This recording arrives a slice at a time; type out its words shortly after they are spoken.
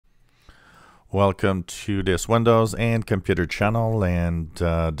Welcome to this Windows and computer channel, and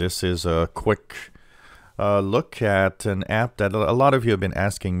this is a quick look at an app that a lot of you have been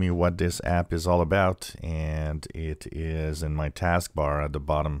asking me what this app is all about, and it is in my taskbar at the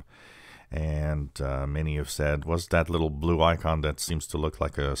bottom. And many have said, what's that little blue icon that seems to look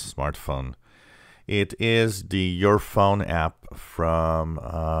like a smartphone? It is the Your Phone app from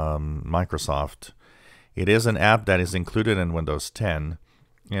Microsoft. It is an app that is included in Windows 10.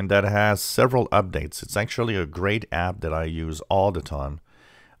 And that has several updates. It's actually a great app that I use all the time.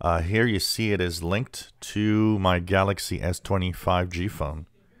 Here you see it is linked to my Galaxy S20 5G phone.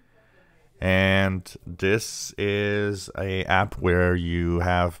 And this is an app where you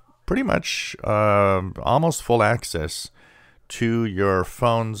have pretty much almost full access to your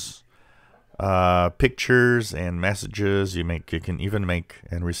phone's pictures and messages. You can even make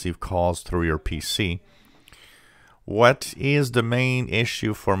and receive calls through your PC. What is the main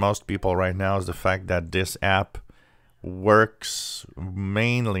issue for most people right now is the fact that this app works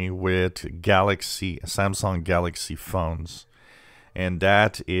mainly with Samsung Galaxy phones. And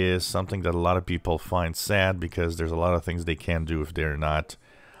that is something that a lot of people find sad, because there's a lot of things they can't do if they're not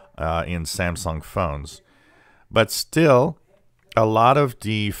in Samsung phones. But still, a lot of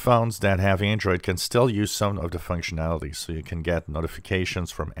the phones that have Android can still use some of the functionality. So you can get notifications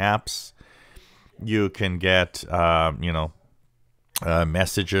from apps. You can get,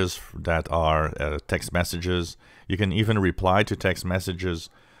 messages that are text messages. You can even reply to text messages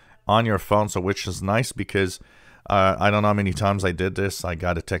on your phone, so which is nice because I don't know how many times I did this. I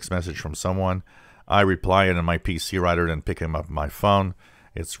got a text message from someone. I reply it on my PC rather than picking up my phone.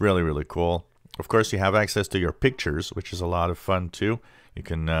 It's really, really cool. Of course, you have access to your pictures, which is a lot of fun too. You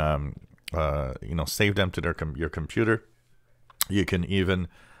can, save them to your computer. You can even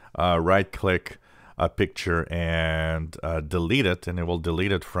right-click a picture and delete it, and it will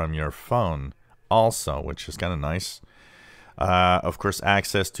delete it from your phone also, which is kind of nice. Of course,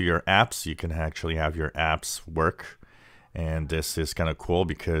 access to your apps. You can actually have your apps work, and this is kind of cool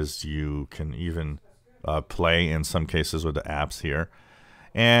because you can even play in some cases with the apps here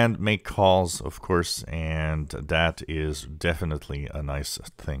and make calls, of course, and that is definitely a nice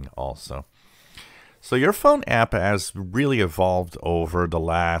thing also. So Your Phone app has really evolved over the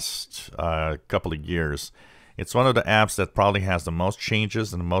last couple of years. It's one of the apps that probably has the most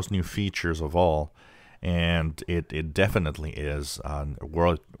changes and the most new features of all. And it definitely is a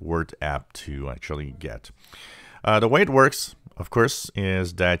worth app to actually get. The way it works, of course,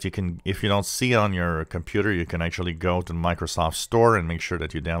 is that you can, if you don't see it on your computer, you can actually go to the Microsoft Store and make sure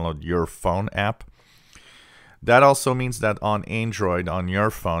that you download Your Phone app. That also means that on Android, on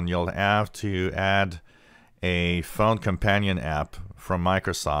your phone, you'll have to add a phone companion app from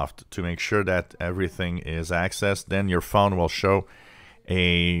Microsoft to make sure that everything is accessed. Then your phone will show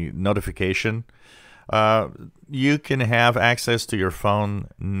a notification. You can have access to your phone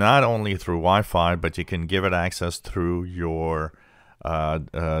not only through Wi-Fi, but you can give it access through your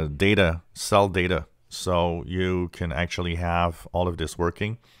cell data. So you can actually have all of this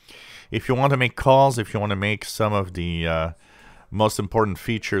working. If you want to make calls, if you want to make some of the most important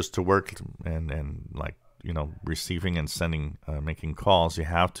features to work, and like, receiving and sending, making calls, you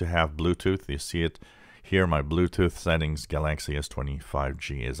have to have Bluetooth. You see it here, my Bluetooth settings. Galaxy S20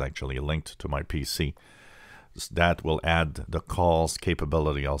 5G is actually linked to my PC. That will add the calls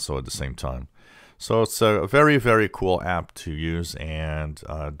capability also at the same time. So it's a very, very cool app to use, and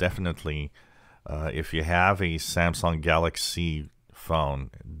definitely if you have a Samsung Galaxy phone,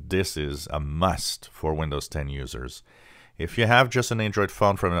 this is a must for Windows 10 users. If you have just an Android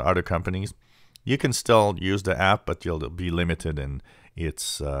phone from other companies, you can still use the app, but you'll be limited in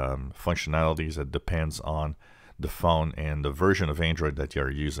its functionalities. It depends on the phone and the version of Android that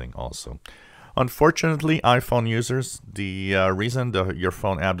you're using also. Unfortunately, iPhone users, the reason Your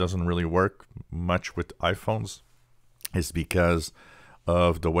Phone app doesn't really work much with iPhones is because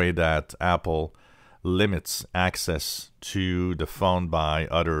of the way that Apple limits access to the phone by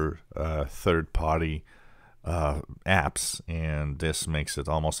other third-party apps, and this makes it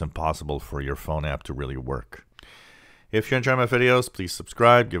almost impossible for Your Phone app to really work. If you enjoy my videos, please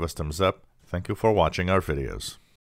subscribe, give us thumbs up. Thank you for watching our videos.